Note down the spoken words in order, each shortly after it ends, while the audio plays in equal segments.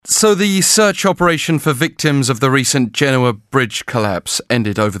So the search operation for victims of the recent Genoa bridge collapse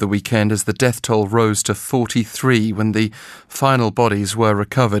ended over the weekend as the death toll rose to 43 when the final bodies were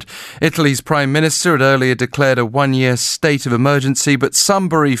recovered. Italy's Prime Minister had earlier declared a one-year state of emergency, but some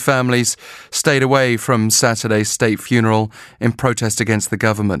bereaved families stayed away from Saturday's state funeral in protest against the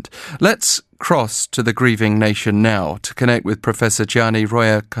government. Let's cross to the grieving nation now to connect with Professor Gianni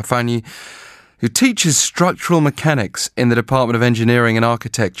Royer Carfagni, who teaches structural mechanics in the Department of Engineering and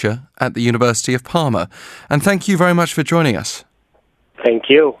Architecture at the University of Parma. And thank you very much for joining us. Thank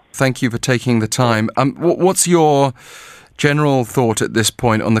you. Thank you for taking the time. What's your general thought at this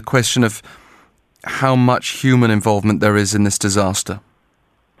point on the question of how much human involvement there is in this disaster?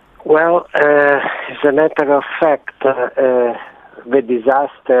 Well, as a matter of fact, the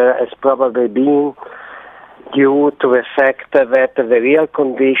disaster has probably been due to the fact that the real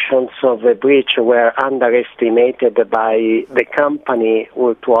conditions of the bridge were underestimated by the company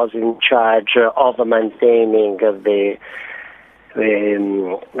which was in charge of maintaining the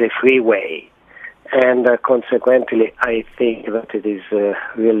freeway. And consequently, I think that it is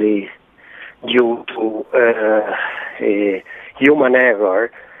really due to a human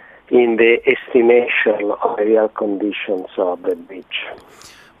error in the estimation of the real conditions of the bridge.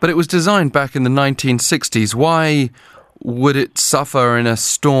 But it was designed back in the 1960s. Why would it suffer in a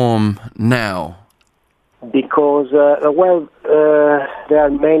storm now? Because, there are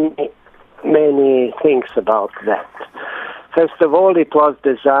many things about that. First of all, it was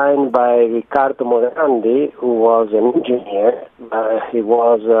designed by Riccardo Morandi, who was an engineer. He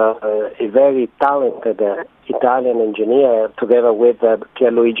was a very talented Italian engineer, together with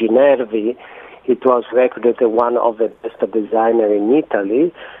Pierluigi Nervi. It was recognized one of the best designers in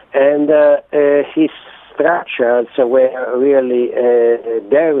Italy, and his structures were really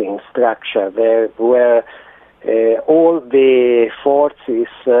daring structure. There were all the forces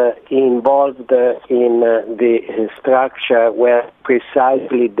involved in the structure were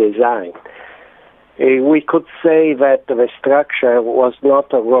precisely designed. We could say that the structure was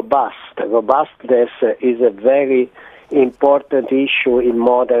not robust. Robustness is a very important issue in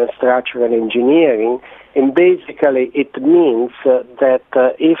modern structural engineering, and basically it means that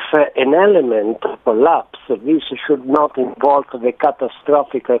if an element collapses, this should not involve the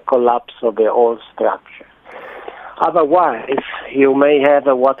catastrophic collapse of the whole structure. Otherwise, you may have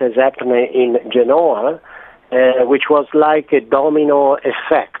what has happened in Genoa, which was like a domino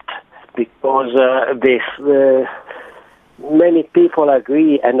effect, because many people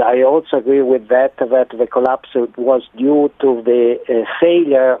agree, and I also agree with that the collapse was due to the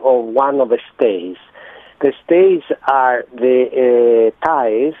failure of one of the stays. The stays are the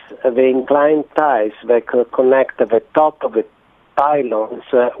ties, the inclined ties that connect the top of the pylons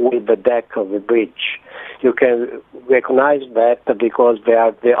with the deck of the bridge. You can recognize that because they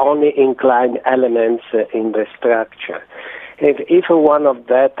are the only inclined elements in the structure. If one of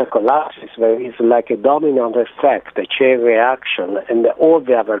that collapses, there is like a domino effect, a chain reaction, and all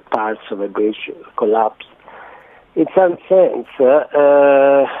the other parts of the bridge collapse. In some sense,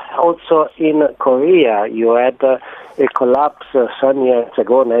 also in Korea, you had a collapse some years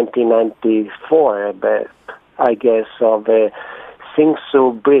ago, 1994, I guess, of the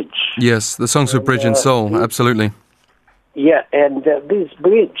Singsu Bridge. Yes, the Songsu Bridge in Seoul, absolutely. Yeah, and this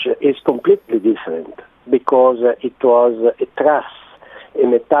bridge is completely different, because it was a truss, a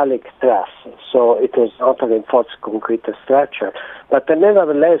metallic truss, so it was not a reinforced concrete structure. But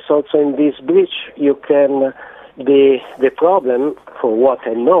nevertheless, also in this bridge, the problem, for what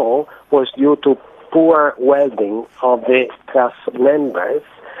I know, was due to poor welding of the truss members,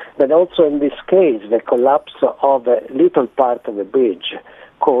 but also in this case, the collapse of a little part of the bridge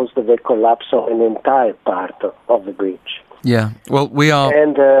caused the collapse of an entire part of the bridge. Yeah, well, we are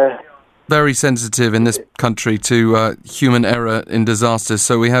very sensitive in this country to human error in disasters,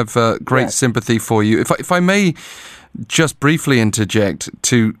 so we have great sympathy for you. If I may just briefly interject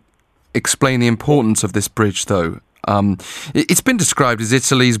to explain the importance of this bridge, though. It's been described as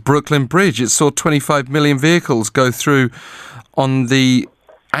Italy's Brooklyn Bridge. It saw 25 million vehicles go through on the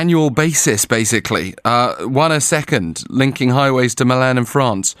annual basis, basically, one a second, linking highways to Milan and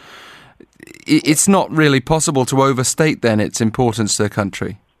France. It's not really possible to overstate, then, its importance to the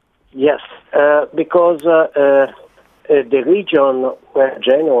country. Yes, because the region where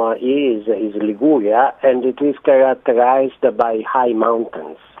Genoa is Liguria, and it is characterized by high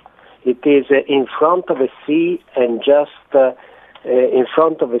mountains. It is in front of the sea, and just in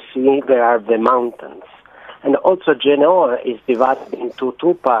front of the sea there are the mountains. And also Genoa is divided into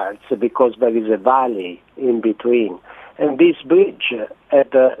two parts because there is a valley in between. And this bridge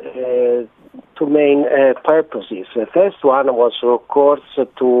had two main purposes. The first one was, of course,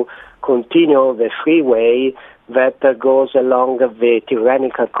 to continue the freeway that goes along the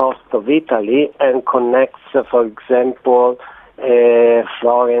tyrannical coast of Italy and connects, for example,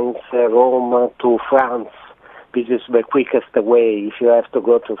 Florence, Rome to France. This is the quickest way. If you have to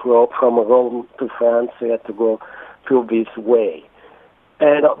go from Rome to France, you have to go through this way.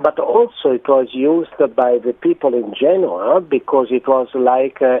 But also it was used by the people in Genoa because it was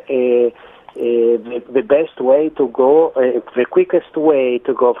like the best way to go, the quickest way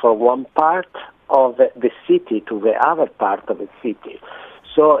to go from one part of the city to the other part of the city.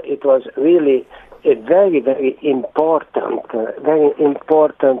 So it was really a very, very important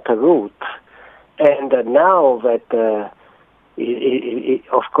route. And now that,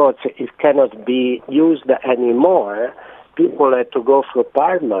 of course, it cannot be used anymore, people had to go through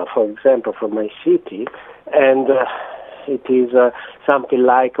Parma, for example, from my city, and it is something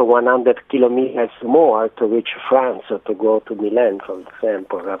like 100 kilometers more to reach France or to go to Milan, for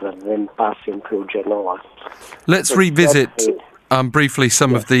example, rather than passing through Genoa. Let's revisit briefly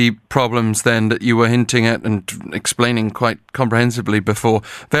some of the problems then that you were hinting at and explaining quite comprehensively before.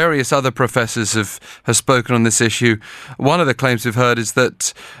 Various other professors have spoken on this issue. One of the claims we've heard is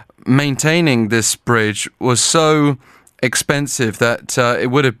that maintaining this bridge was so expensive that it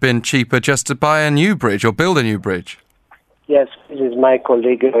would have been cheaper just to buy a new bridge or build a new bridge. Yes, this is my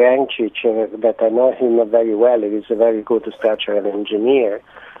colleague Rancic, that I know him very well. He is a very good structural engineer.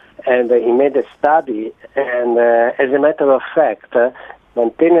 And he made a study, and as a matter of fact,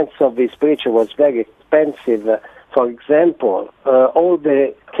 maintenance of this bridge was very expensive. For example, all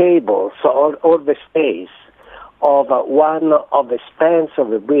the cables, all the stays of one of the spans of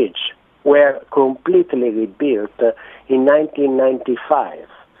the bridge were completely rebuilt in 1995.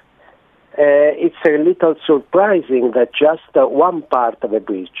 It's a little surprising that just one part of the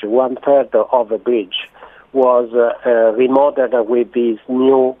bridge, 1/3 of the bridge, was remodeled with these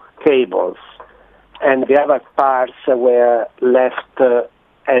new cables, and the other parts were left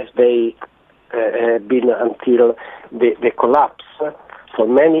as they been until the collapse for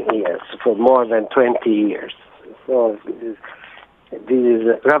many years, for more than 20 years. So this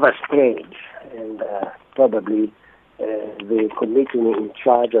is rather strange, and probably the committee in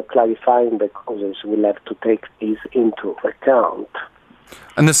charge of clarifying the causes will have to take this into account.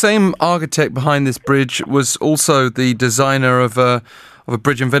 And the same architect behind this bridge was also the designer of a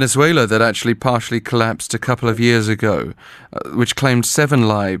bridge in Venezuela that actually partially collapsed a couple of years ago, which claimed 7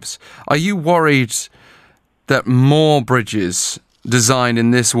 lives. Are you worried that more bridges designed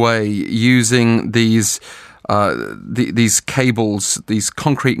in this way, using these cables, these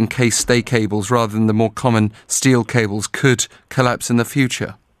concrete encased stay cables, rather than the more common steel cables, could collapse in the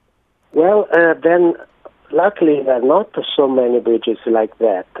future? Well, then luckily there are not so many bridges like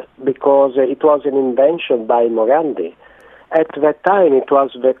that, because it was an invention by Morandi. At that time it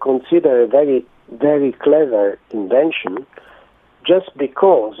was considered a very, very clever invention, just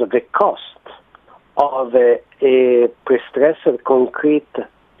because the cost of a prestressed concrete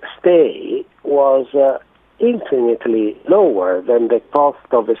stay was infinitely lower than the cost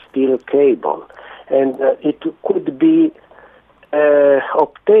of a steel cable, and it could be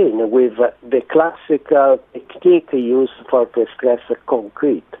obtained with the classical technique used for prestressed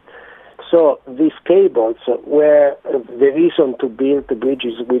concrete. So these cables were the reason to build the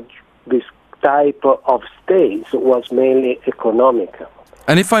bridges with this type of stays was mainly economical.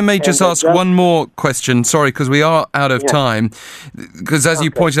 And if I may just ask one more question, sorry, because we are out of time, because as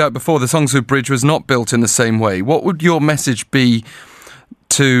you pointed out before, the Songsu Bridge was not built in the same way. What would your message be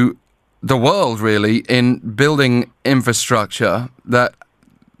to the world, really, in building infrastructure, that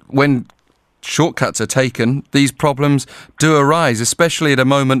when shortcuts are taken, these problems do arise, especially at a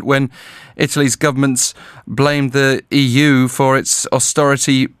moment when Italy's government's blamed the EU for its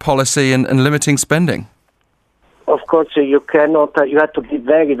austerity policy and limiting spending? Of course, you cannot. You have to be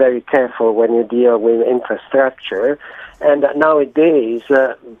very, very careful when you deal with infrastructure. And nowadays,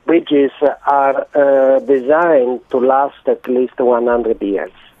 bridges are designed to last at least 100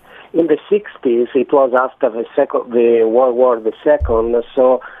 years. In the 60s, it was after the World War II,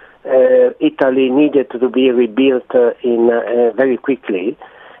 so Italy needed to be rebuilt very quickly,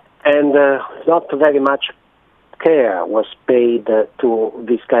 and not very much care was paid to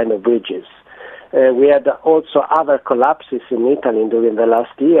these kind of bridges. We had also other collapses in Italy during the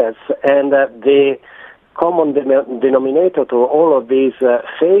last years, and the common denominator to all of these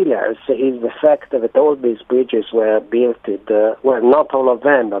failures is the fact that all these bridges were built, well, not all of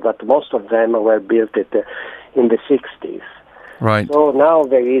them, but most of them were built in the 60s. Right. So now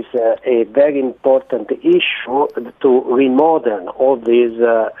there is a very important issue to remodel all these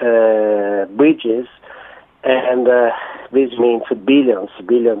bridges, and this means billions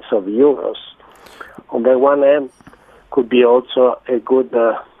of euros. On the one hand, could be also a good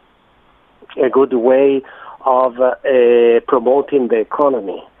way of promoting the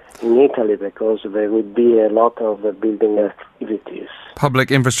economy in Italy, because there would be a lot of building activities.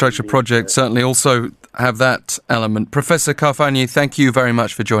 Public infrastructure projects certainly also have that element. Professor Carfagni, thank you very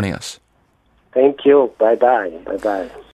much for joining us. Thank you. Bye-bye. Bye-bye.